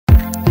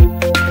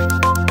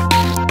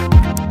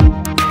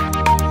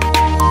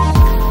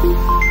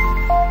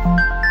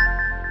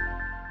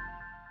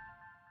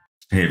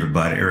Hey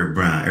everybody, Eric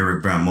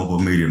Brown,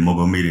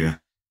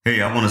 MOBO-Media.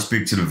 Hey, I want to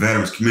speak to the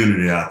veterans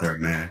community out there,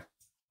 man.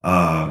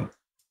 Uh,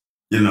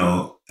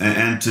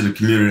 and to the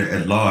community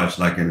at large,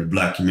 like in the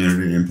Black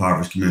community,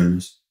 impoverished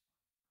communities.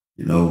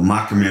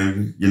 My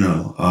community.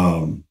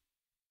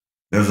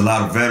 There's a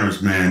lot of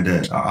veterans, man,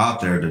 that are out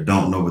there that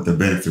don't know what the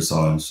benefits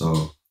are, and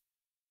so,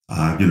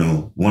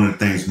 one of the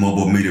things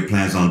MOBO-Media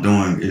plans on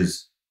doing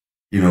is,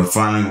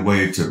 finding a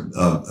way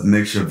to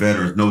make sure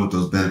veterans know what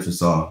those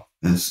benefits are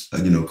and,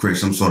 create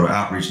some sort of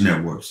outreach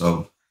network.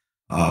 So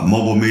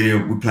MOBO-Media,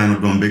 we plan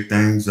on doing big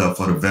things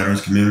for the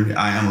veterans community.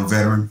 I am a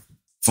veteran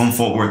from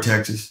Fort Worth,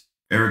 Texas.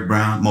 Eric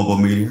Brown,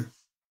 MOBO-Media.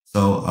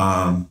 So,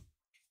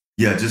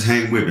 just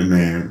hang with me,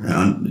 man.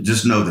 And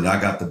just know that I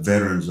got the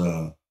veterans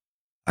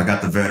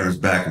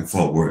back in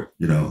Fort Worth,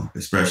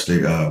 especially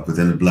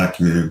within the Black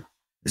community,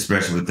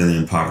 especially within the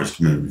impoverished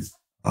community.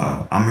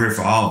 I'm here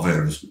for all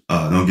veterans,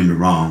 don't get me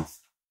wrong,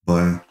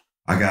 but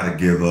I got to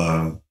give,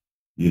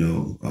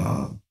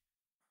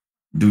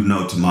 due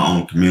note to my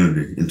own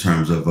community in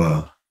terms of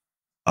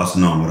us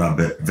knowing what our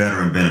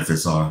veteran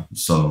benefits are.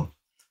 So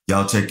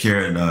y'all take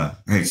care and,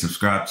 hey,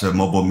 subscribe to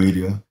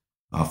MOBO-Media,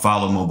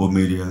 follow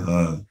MOBO-Media,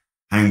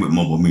 hang with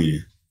MOBO-Media.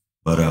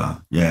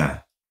 But,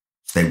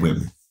 stay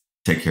with me.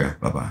 Take care.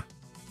 Bye-bye.